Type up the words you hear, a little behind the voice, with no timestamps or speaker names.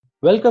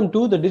Welcome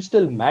to the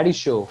Digital Maddy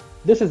Show.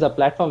 This is a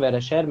platform where I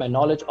share my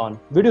knowledge on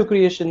video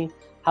creation,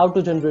 how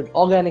to generate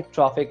organic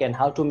traffic, and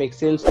how to make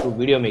sales through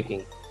video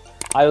making.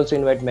 I also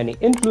invite many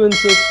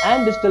influencers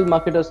and digital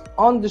marketers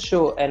on the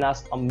show and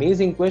ask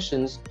amazing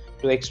questions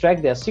to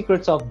extract their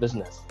secrets of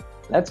business.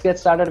 Let's get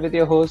started with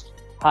your host.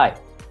 Hi,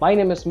 my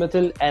name is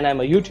Mithil and I'm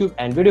a YouTube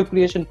and video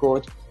creation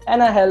coach,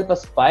 and I help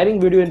aspiring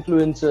video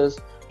influencers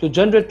to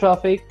generate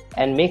traffic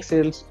and make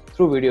sales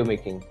through video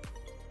making.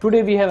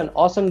 Today we have an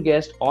awesome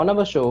guest on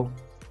our show.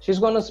 She's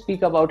going to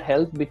speak about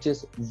health, which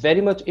is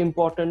very much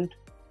important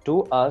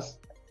to us,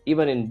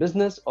 even in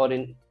business or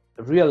in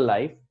real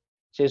life.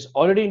 She's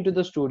already into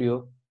the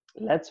studio.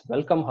 Let's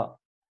welcome her.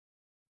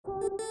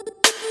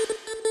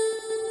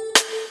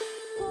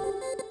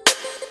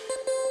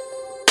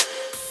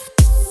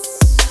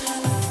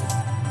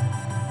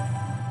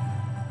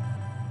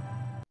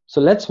 So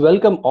let's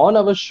welcome on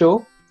our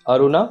show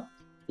Aruna.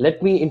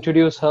 Let me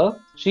introduce her.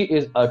 She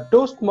is a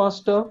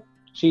Toastmaster.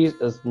 She is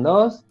a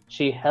nurse.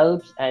 She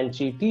helps and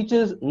she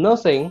teaches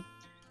nursing.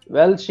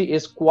 Well, she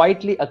is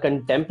quietly a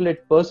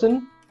contemplative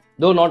person,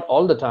 though not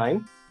all the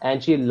time,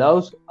 and she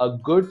loves a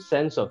good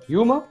sense of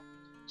humor.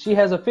 She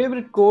has a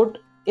favorite quote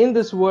in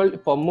this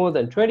world for more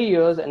than 20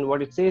 years, and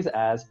what it says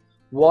as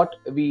what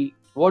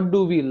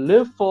do we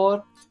live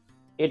for?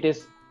 It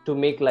is to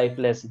make life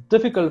less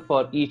difficult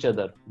for each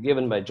other,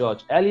 given by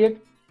George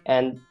Eliot,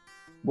 and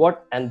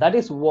that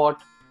is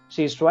what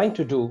she's trying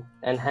to do,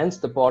 and hence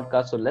the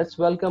podcast. So let's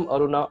welcome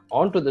Aruna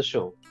onto the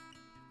show.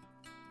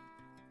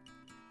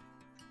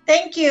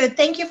 Thank you.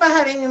 Thank you for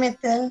having me,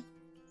 Mithil.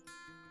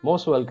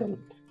 Most welcome.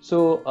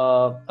 So,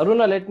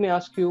 Aruna, let me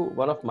ask you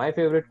one of my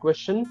favorite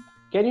questions.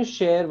 Can you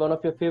share one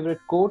of your favorite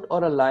quote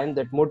or a line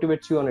that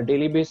motivates you on a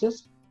daily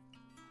basis?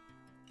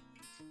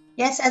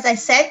 Yes, as I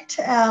said,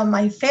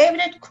 my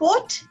favorite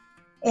quote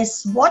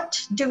is, what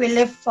do we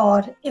live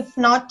for if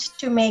not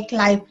to make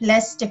life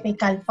less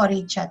difficult for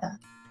each other?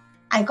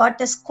 I got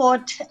this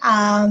quote,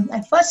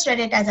 I first read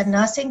it as a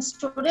nursing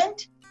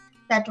student.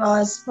 That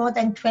was more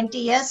than 20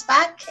 years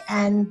back,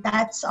 and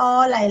that's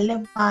all I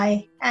live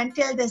by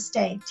until this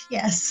date.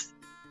 Yes.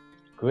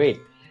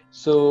 Great.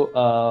 So,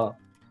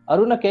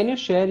 Aruna, can you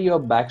share your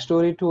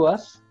backstory to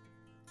us?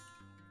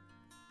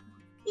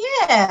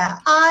 Yeah,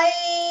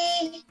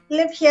 I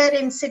live here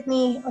in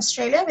Sydney,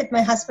 Australia with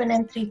my husband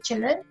and 3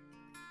 children.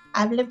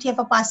 I've lived here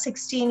for past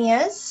 16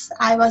 years.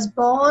 I was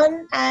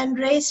born and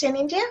raised in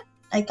India.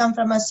 I come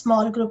from a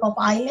small group of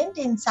island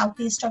in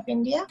southeast of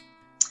India.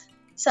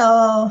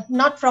 So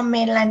not from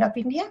mainland of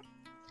India.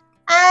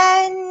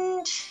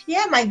 And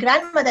yeah, my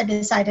grandmother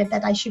decided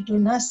that I should do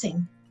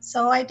nursing.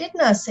 So I did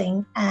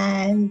nursing,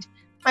 and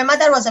my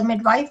mother was a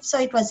midwife, so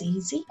it was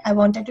easy. I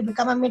wanted to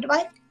become a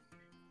midwife.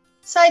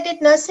 So I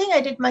did nursing, I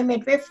did my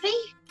midwifery,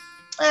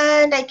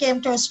 and I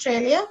came to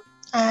Australia.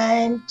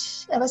 And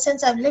ever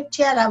since I've lived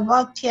here, I've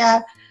worked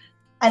here.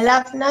 I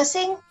love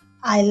nursing.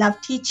 I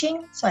love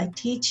teaching. So I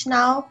teach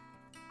now.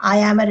 I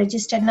am a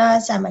registered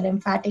nurse. I'm a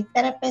lymphatic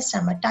therapist.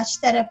 I'm a touch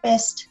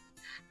therapist.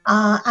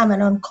 I'm an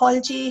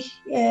oncology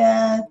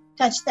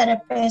touch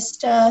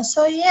therapist.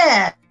 So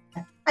yeah,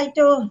 I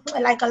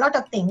like a lot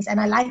of things, and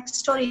I like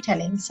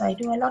storytelling. So I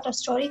do a lot of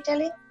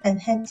storytelling,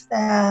 and hence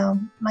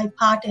my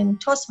part in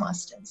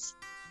Toastmasters.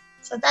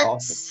 So that's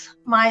awesome.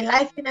 My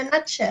life in a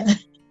nutshell.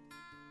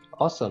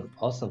 Awesome.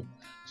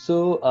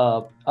 So,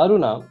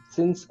 Aruna,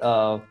 since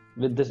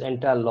with this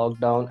entire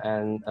lockdown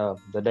and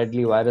the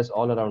deadly virus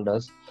all around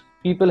us,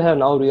 people have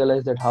now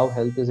realized that how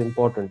health is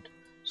important.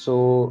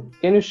 So,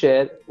 can you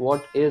share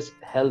what is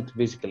health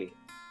basically?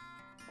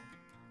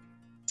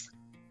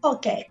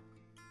 Okay.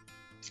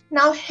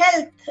 Now,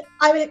 health,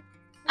 I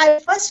will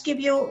first give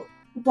you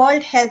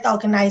World Health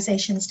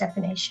Organization's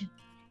definition.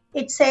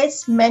 It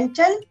says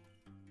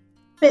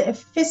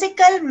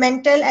physical,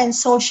 mental, and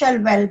social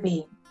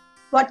well-being.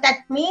 What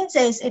that means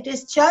is, it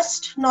is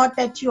just not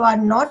that you are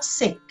not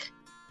sick.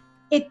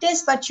 It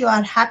is, but you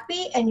are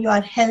happy and you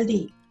are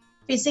healthy.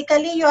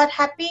 Physically, you are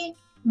happy.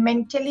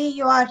 Mentally,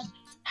 you are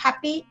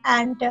happy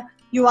and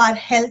you are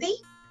healthy.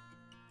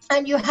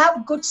 And you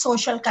have good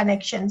social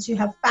connections. You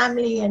have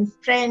family and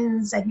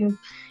friends, and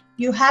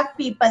you have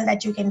people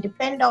that you can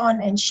depend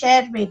on and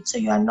share with. So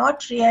you are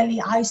not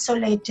really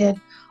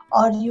isolated,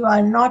 or you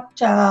are not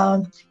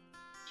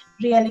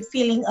really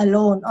feeling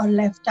alone or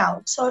left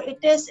out. So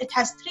it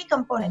has 3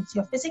 components: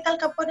 your physical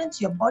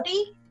components, your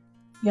body,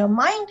 your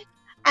mind,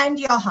 and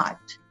your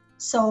heart.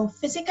 So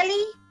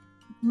physically,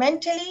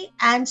 mentally,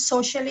 and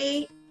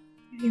socially,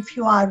 if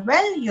you are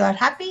well, you are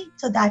happy.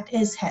 So that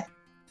is health.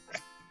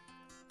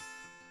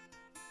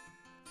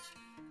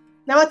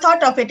 Never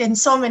thought of it in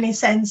so many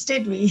sense,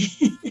 did we?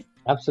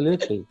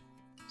 Absolutely.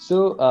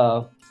 So,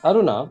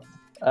 Aruna,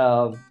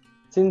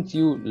 since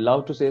you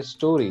love to say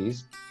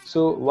stories,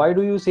 so why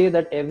do you say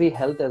that every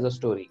health has a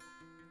story?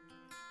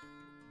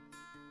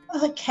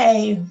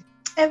 Okay.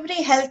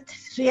 Every health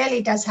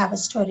really does have a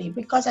story,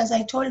 because as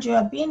I told you,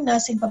 I've been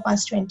nursing for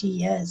past 20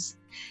 years.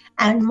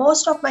 And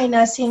most of my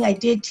nursing I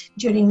did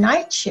during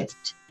night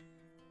shift.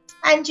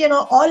 And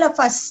all of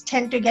us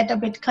tend to get a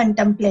bit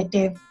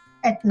contemplative.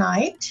 at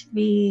night,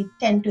 we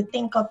tend to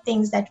think of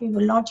things that we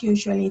will not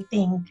usually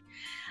think.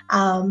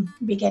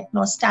 We get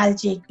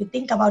nostalgic, we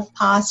think about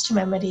past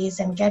memories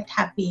and get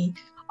happy,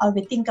 or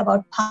we think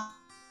about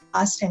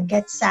past and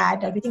get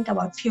sad, or we think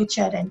about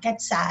future and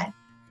get sad.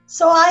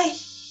 So I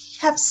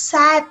have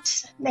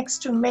sat next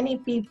to many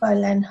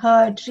people and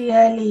heard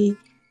really,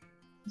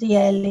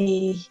 their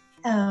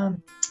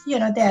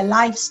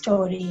life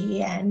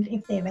story, and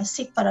if they were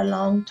sick for a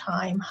long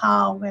time,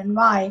 how and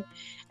why.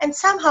 And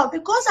somehow,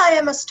 because I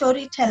am a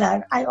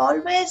storyteller, I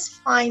always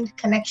find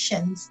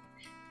connections,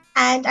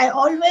 and I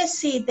always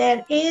see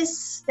there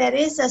is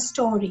a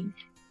story.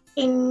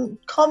 In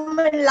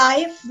common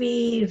life,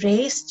 we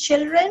raise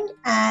children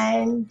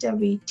and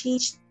we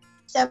teach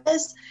them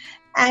manners,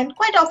 and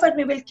quite often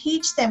we will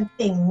teach them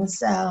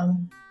things,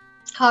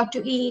 how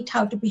to eat,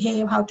 how to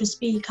behave, how to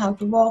speak, how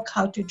to walk,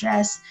 how to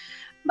dress.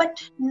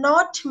 But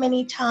not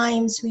many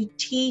times we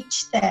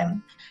teach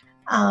them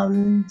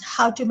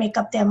how to make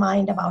up their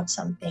mind about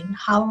something,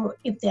 how,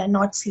 if they are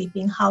not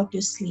sleeping, how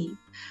to sleep,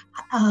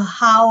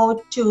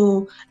 how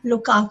to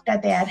look after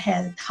their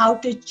health, how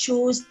to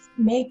choose,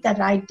 make the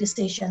right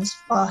decisions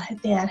for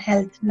their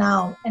health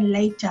now and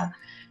later.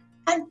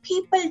 And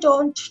people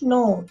don't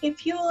know.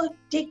 If you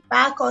dig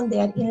back on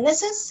their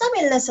illnesses, some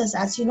illnesses,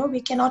 as you know,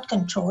 we cannot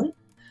control,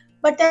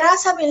 but there are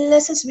some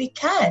illnesses we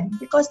can,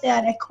 because they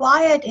are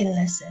acquired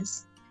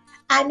illnesses.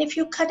 And if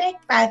you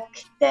connect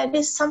back, there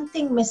is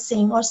something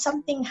missing or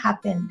something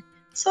happened.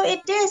 So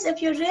it is,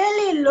 if you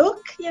really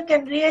look, you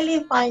can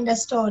really find a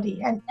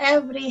story. And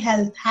every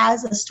health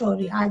has a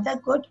story, either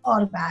good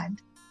or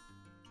bad.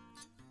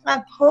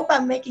 I hope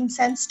I'm making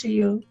sense to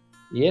you.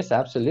 Yes,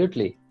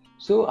 absolutely.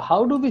 So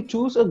how do we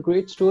choose a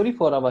great story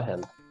for our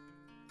health?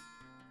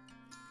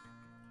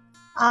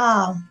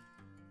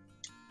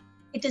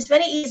 It is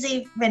very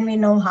easy when we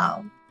know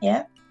how.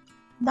 Yeah.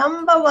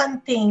 Number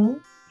one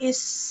thing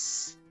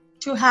is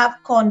to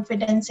have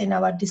confidence in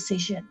our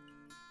decision.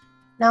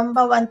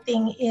 Number one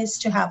thing is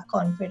to have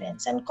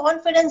confidence. And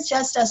confidence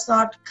just does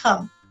not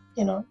come,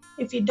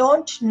 if you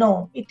don't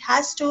know. It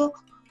has to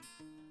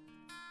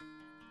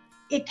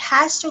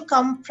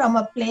come from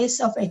a place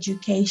of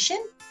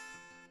education,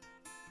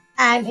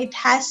 and it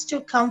has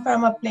to come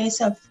from a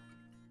place of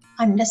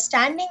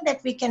understanding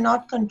that we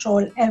cannot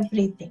control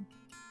everything,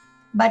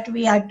 but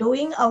we are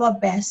doing our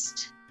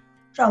best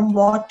from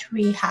what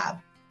we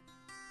have.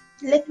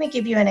 Let me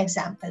give you an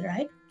example,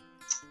 right?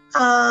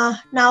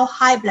 Now,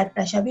 high blood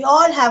pressure. We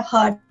all have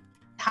heard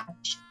high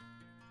pressure.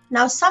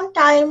 Now,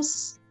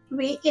 sometimes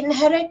we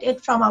inherit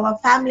it from our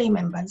family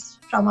members,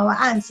 from our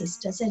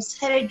ancestors. It's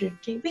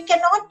hereditary. We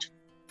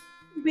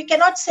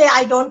cannot say,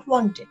 I don't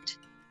want it.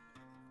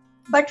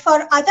 But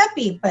for other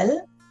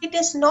people, it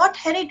is not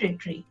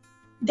hereditary.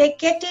 They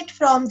get it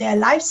from their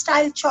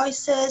lifestyle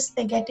choices.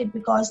 They get it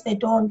because they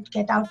don't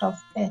get out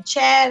of their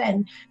chair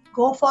and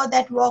go for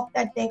that walk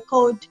that they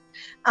could.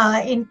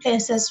 In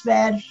places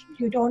where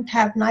you don't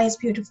have nice,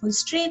 beautiful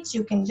streets,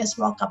 you can just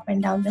walk up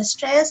and down the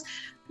stairs.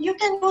 You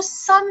can do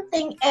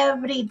something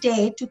every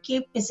day to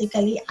keep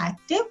physically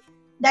active,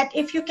 that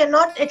if you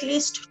cannot at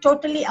least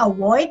totally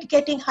avoid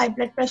getting high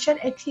blood pressure,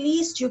 at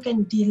least you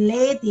can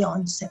delay the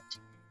onset.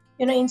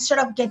 Instead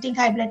of getting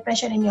high blood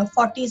pressure in your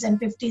 40s and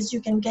 50s, you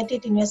can get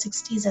it in your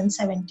 60s and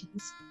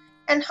 70s.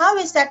 And how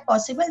is that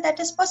possible? That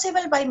is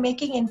possible by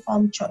making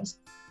informed choices.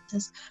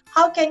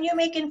 How can you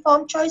make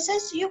informed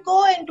choices? You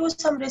go and do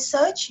some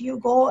research. You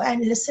go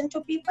and listen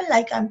to people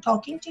like I'm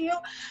talking to you.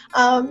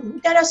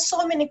 There are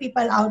so many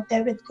people out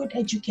there with good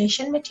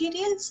education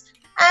materials.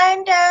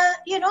 And,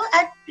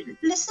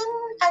 listen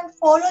and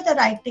follow the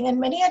right thing. And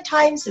many a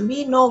times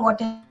we know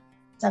what is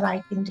the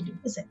right thing to do,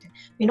 isn't it?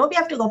 We know we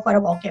have to go for a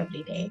walk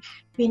every day.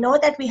 We know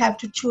that we have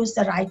to choose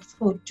the right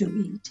food to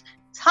eat.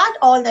 It's hard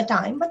all the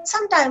time, but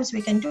sometimes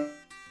we can do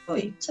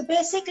it. So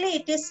basically,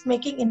 it is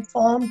making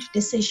informed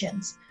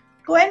decisions.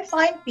 Go and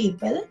find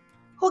people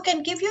who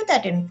can give you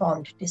that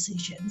informed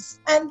decisions,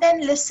 and then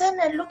listen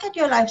and look at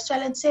your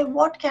lifestyle and say,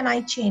 what can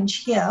I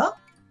change here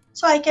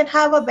so I can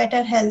have a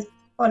better health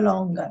for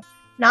longer?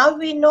 Now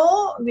we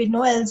know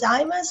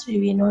Alzheimer's,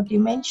 we know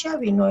dementia,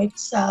 we know it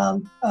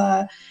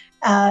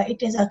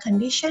is a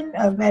condition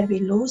where we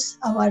lose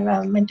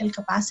our mental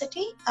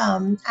capacity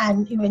and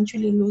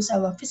eventually lose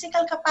our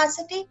physical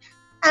capacity.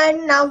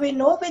 And now we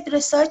know with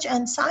research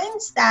and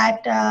science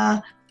that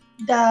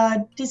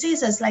the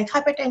diseases like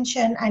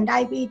hypertension and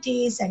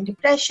diabetes and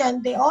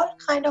depression, they all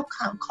kind of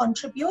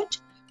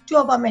contribute to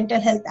our mental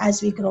health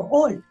as we grow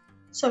old.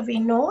 So we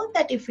know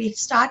that if we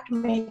start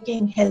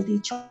making healthy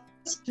choices,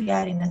 we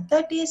are in our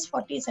 30s,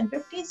 40s and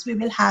 50s, we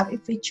will have,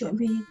 if we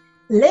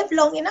live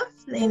long enough,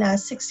 in our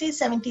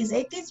 60s, 70s,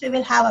 80s, we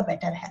will have a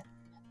better health.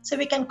 So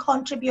we can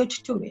contribute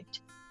to it.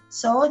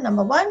 So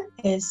number one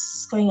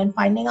is going and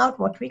finding out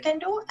what we can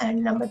do.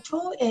 And number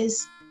two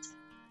is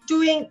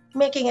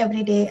making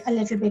every day a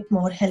little bit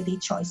more healthy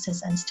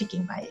choices and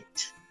sticking by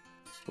it.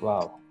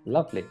 Wow,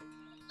 lovely.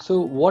 So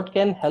what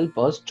can help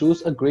us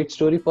choose a great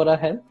story for our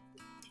health?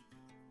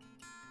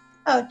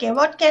 Okay,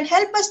 what can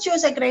help us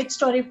choose a great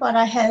story for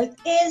our health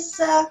is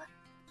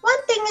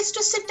One thing is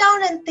to sit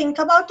down and think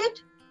about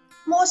it.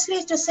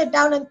 Mostly to sit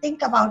down and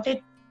think about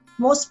it.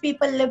 Most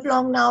people live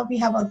long now. We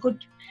have a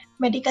good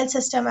medical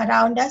system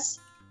around us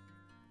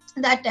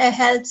that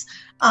helps.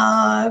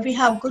 We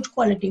have good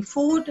quality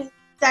food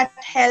that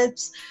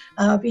helps.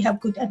 We have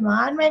good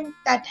environment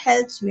that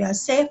helps. We are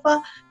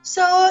safer.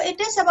 So it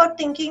is about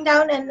thinking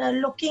down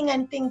and looking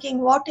and thinking,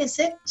 what is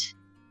it?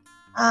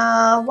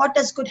 What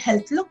does good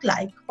health look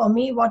like? For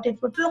me, what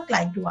it would look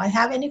like? Do I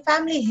have any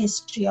family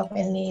history of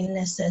any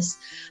illnesses?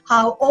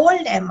 How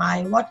old am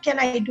I? What can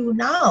I do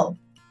now?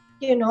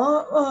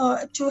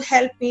 To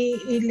help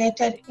me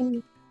later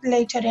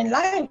in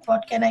life.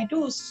 What can I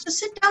do? So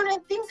sit down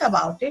and think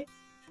about it,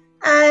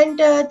 and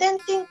then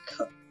think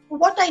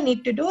what I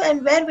need to do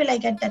and where will I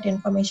get that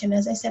information.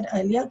 As I said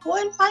earlier, go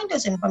and find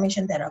those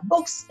information. There are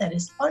books, there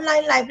is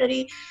online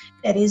library,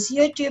 there is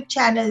YouTube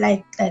channel,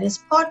 like there is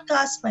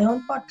podcast. My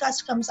own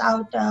podcast comes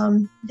out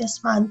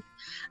this month,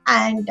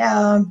 and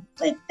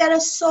there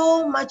is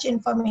so much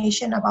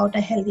information about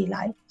a healthy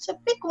life. So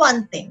pick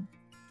one thing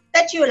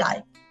that you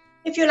like.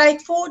 If you like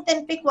food,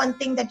 then pick one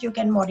thing that you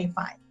can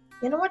modify.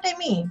 You know what I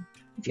mean?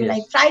 If you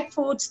like fried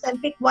foods,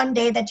 then pick one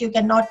day that you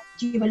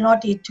will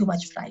not eat too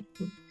much fried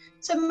food.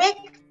 So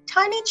make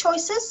tiny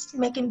choices,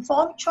 make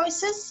informed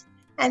choices,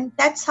 and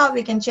that's how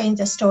we can change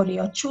the story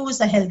or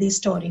choose a healthy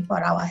story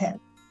for our health.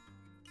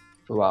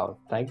 Wow,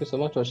 thank you so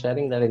much for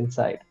sharing that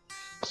insight.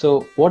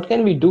 So what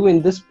can we do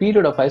in this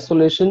period of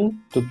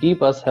isolation to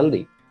keep us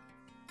healthy?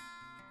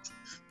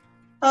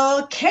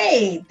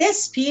 Okay,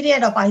 this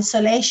period of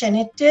isolation,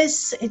 it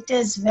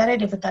is very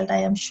difficult. I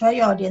am sure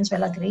your audience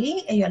will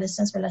agree, your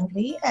listeners will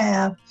agree.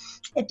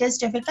 It is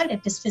difficult. It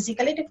is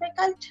physically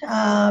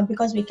difficult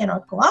because we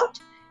cannot go out.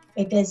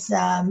 It is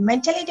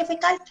mentally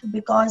difficult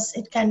because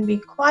it can be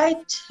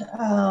quite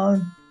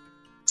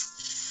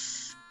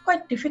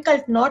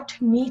difficult not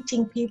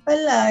meeting people.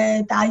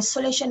 The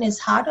isolation is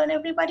hard on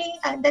everybody,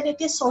 and then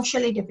it is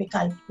socially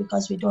difficult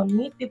because we don't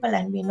meet people,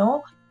 and we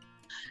know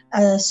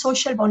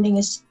social bonding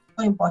is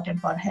so important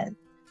for health.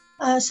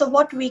 So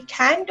what we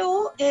can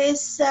do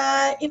is,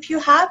 if you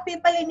have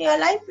people in your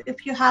life,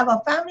 if you have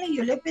a family,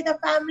 you live with a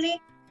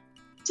family,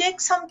 take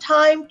some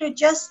time to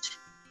just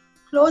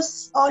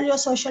close all your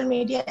social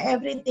media,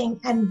 everything,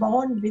 and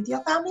bond with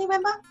your family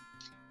member.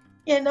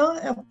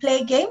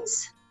 Play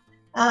games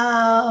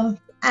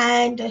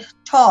and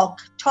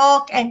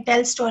talk and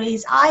tell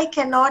stories. I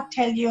cannot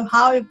tell you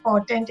how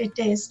important it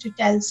is to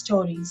tell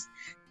stories.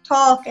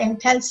 Talk and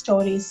tell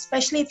stories,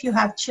 especially if you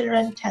have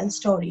children, tell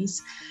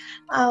stories.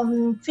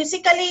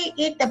 Physically,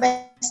 eat the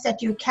best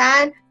that you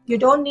can. You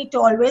don't need to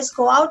always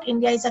go out.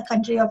 India is a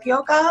country of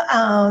yoga.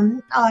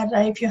 Or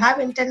if you have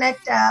internet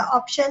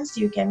options,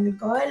 you can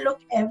go and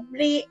look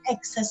every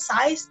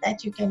exercise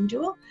that you can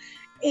do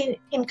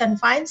in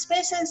confined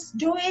spaces.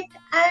 Do it,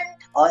 and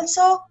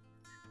also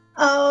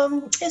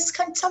is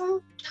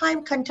some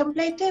time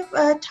contemplative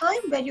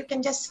time where you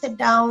can just sit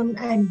down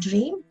and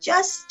dream.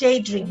 Just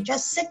daydream.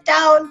 Just sit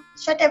down,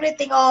 shut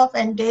everything off,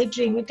 and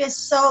daydream. It is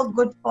so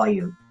good for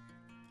you.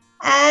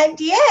 And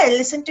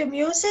listen to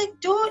music.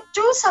 Do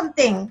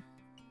something,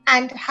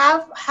 and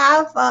have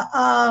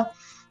a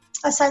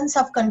sense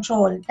of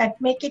control.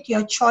 That make it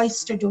your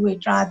choice to do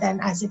it rather than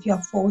as if you're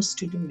forced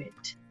to do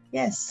it.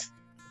 Yes.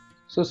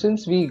 So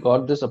since we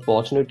got this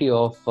opportunity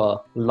of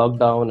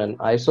lockdown and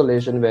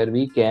isolation where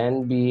we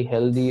can be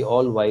healthy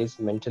all-wise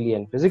mentally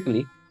and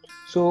physically,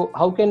 so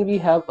how can we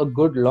have a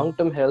good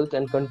long-term health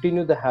and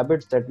continue the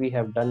habits that we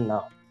have done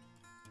now?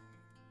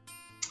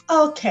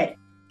 Okay.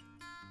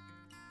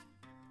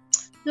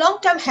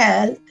 Long-term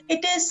health,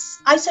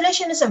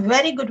 isolation is a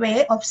very good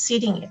way of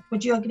seeing it.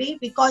 Would you agree?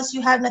 Because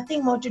you have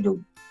nothing more to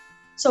do.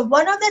 So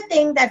one of the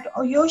things that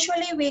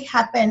usually will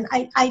happen,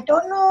 I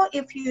don't know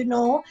if you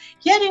know,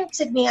 here in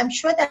Sydney, I'm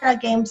sure there are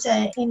games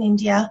in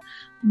India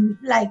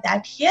like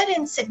that. Here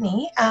in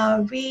Sydney,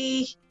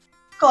 we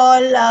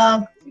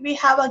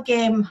have a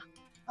game,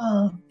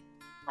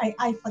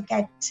 I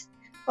forget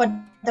what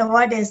the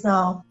word is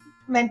now,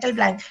 mental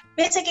blank.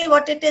 Basically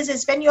what it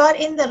is when you are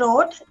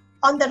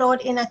on the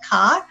road in a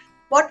car,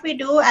 what we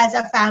do as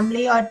a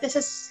family, or this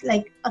is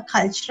like a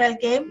cultural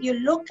game, you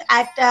look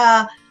at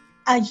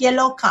a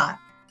yellow car.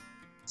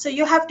 So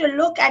you have to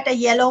look at a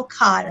yellow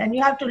car, and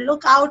you have to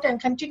look out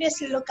and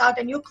continuously look out,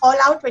 and you call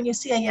out when you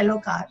see a yellow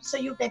car. So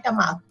you get a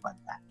mark for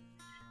that.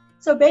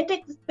 So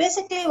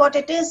basically what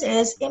it is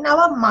in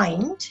our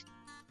mind,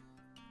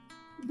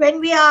 when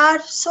we are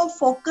so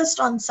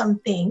focused on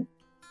something,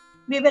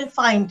 we will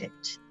find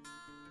it.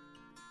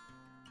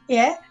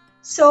 Yeah.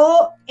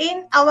 So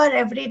in our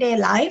everyday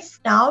life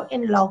now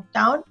in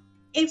lockdown,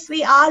 if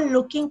we are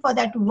looking for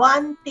that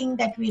one thing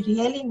that we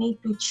really need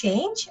to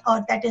change,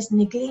 or that is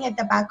niggling at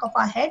the back of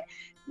our head,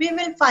 we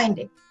will find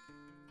it.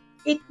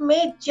 It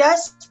may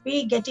just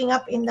be getting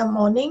up in the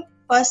morning.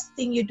 First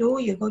thing you do,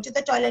 you go to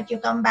the toilet, you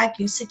come back,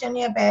 you sit on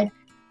your bed,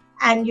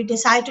 and you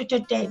decide to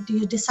take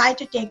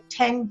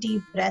 10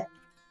 deep breaths.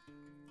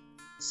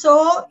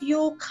 So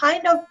you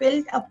kind of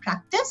build a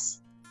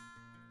practice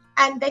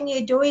and then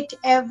you do it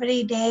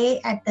every day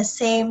at the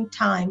same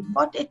time.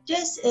 What it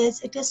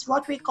is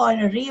what we call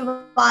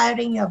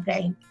rewiring your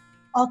brain,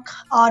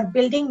 or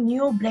building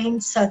new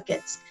brain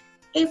circuits.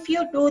 If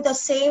you do the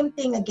same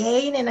thing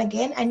again and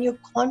again, and you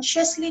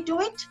consciously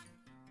do it,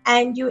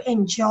 and you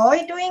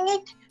enjoy doing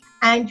it,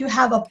 and you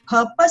have a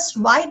purpose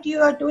why you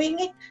are doing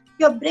it,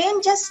 your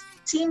brain just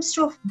seems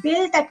to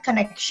build that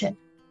connection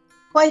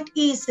quite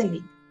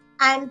easily.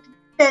 And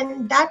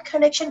then that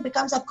connection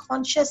becomes a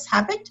conscious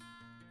habit.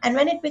 And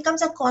when it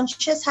becomes a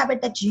conscious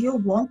habit that you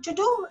want to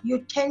do, you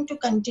tend to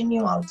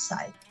continue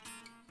outside.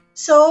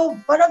 So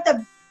one of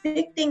the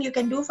big thing you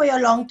can do for your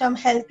long-term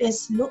health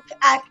is look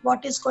at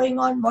what is going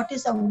on, what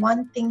is the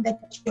one thing that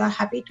you are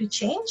happy to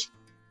change,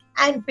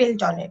 and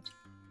build on it.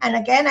 And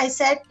again, I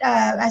said,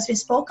 as we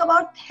spoke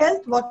about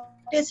health, what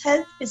is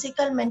health?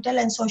 Physical, mental,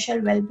 and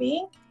social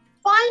well-being.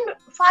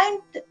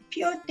 Find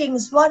few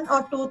things, one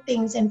or two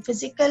things in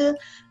physical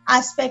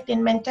aspect,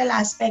 in mental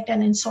aspect,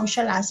 and in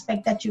social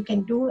aspect that you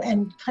can do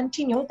and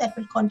continue, that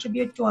will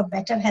contribute to a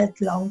better health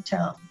long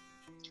term.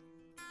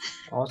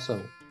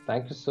 Awesome.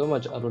 Thank you so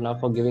much, Aruna,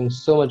 for giving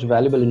so much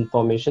valuable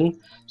information.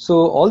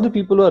 So all the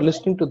people who are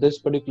listening to this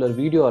particular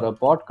video or a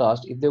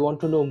podcast, if they want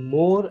to know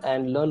more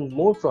and learn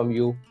more from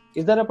you,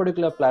 is there a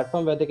particular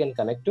platform where they can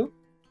connect to?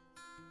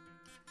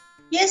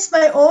 Yes,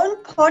 my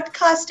own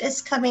podcast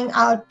is coming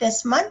out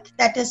this month.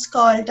 That is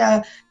called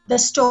The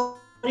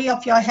Story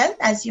of Your Health.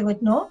 As you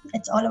would know,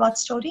 it's all about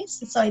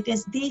stories. So it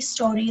is the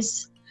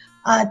stories,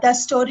 the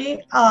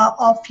story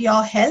of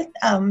your health.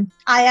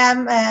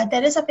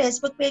 There is a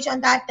Facebook page on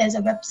that. There's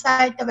a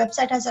website. The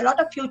website has a lot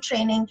of free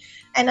training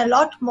and a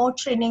lot more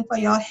training for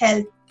your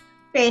health,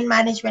 pain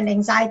management,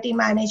 anxiety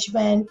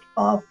management,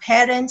 for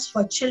parents,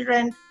 for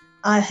children,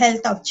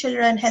 health of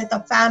children, health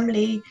of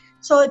family.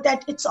 So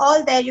that it's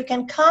all there. You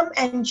can come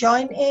and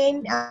join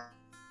in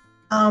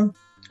and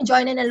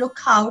look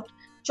out.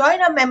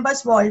 Join a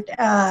members vault.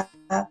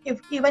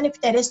 Even if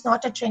there is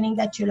not a training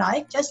that you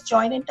like, just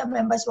join into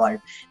members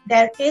vault.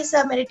 There is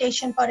a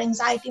meditation for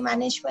anxiety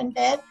management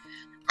there,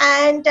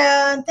 and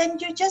then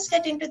you just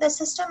get into the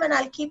system, and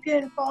I'll keep you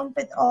informed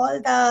with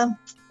all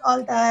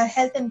the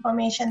health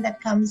information that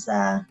comes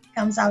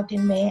out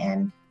in May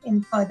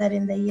and further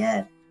in the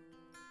year.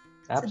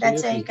 Absolutely. So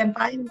that's where you can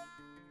find me.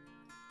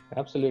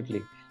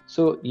 Absolutely.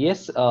 So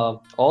yes,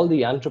 all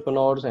the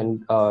entrepreneurs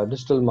and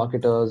digital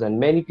marketers and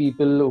many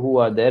people who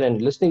are there and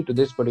listening to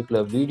this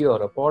particular video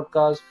or a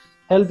podcast,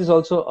 health is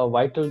also a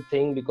vital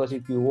thing, because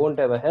if you won't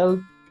have a health,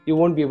 you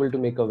won't be able to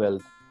make a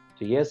wealth.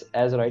 So yes,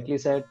 as rightly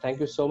said, thank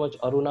you so much,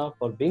 Aruna,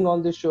 for being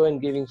on this show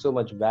and giving so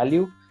much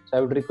value. So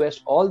I would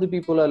request all the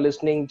people who are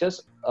listening,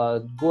 just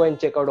go and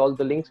check out all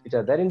the links which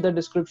are there in the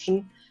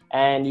description,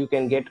 and you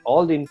can get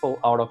all the info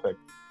out of it.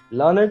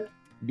 Learn it,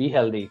 be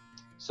healthy.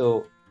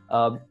 So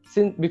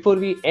since before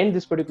we end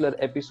this particular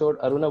episode,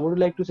 Aruna, would you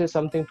like to say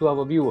something to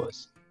our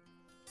viewers?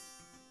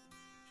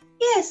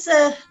 Yes,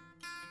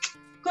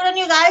 good on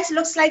you guys.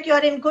 Looks like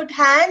you're in good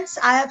hands.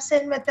 I have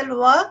seen Mithil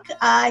work.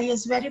 He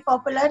is very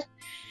popular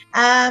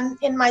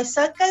in my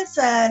circles.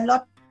 A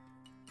lot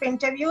of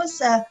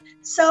interviews.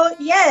 So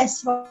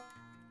yes,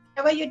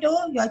 whatever you do,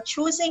 you're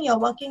choosing. You're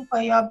working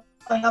for your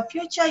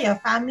future, your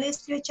family's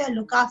future.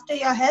 Look after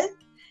your health,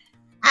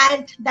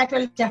 and that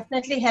will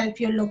definitely help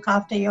you look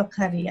after your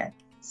career.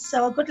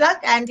 So good luck,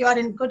 and you are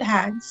in good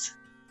hands.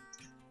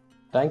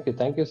 Thank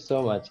you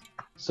so much.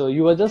 So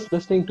you were just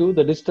listening to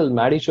the Digital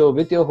Maddy Show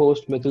with your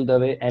host Mithil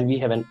Dave, and we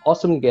have an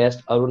awesome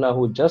guest, Aruna,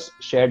 who just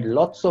shared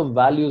lots of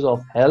values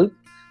of health.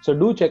 So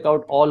do check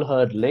out all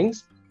her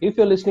links. If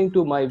you're listening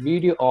to my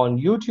video on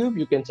YouTube,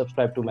 you can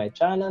subscribe to my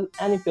channel,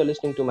 and if you're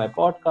listening to my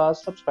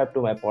podcast, subscribe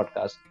to my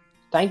podcast.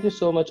 Thank you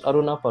so much,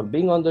 Aruna, for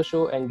being on the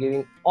show and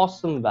giving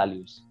awesome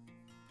values.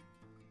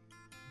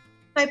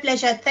 My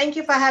pleasure. Thank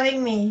you for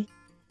having me.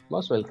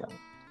 Most welcome.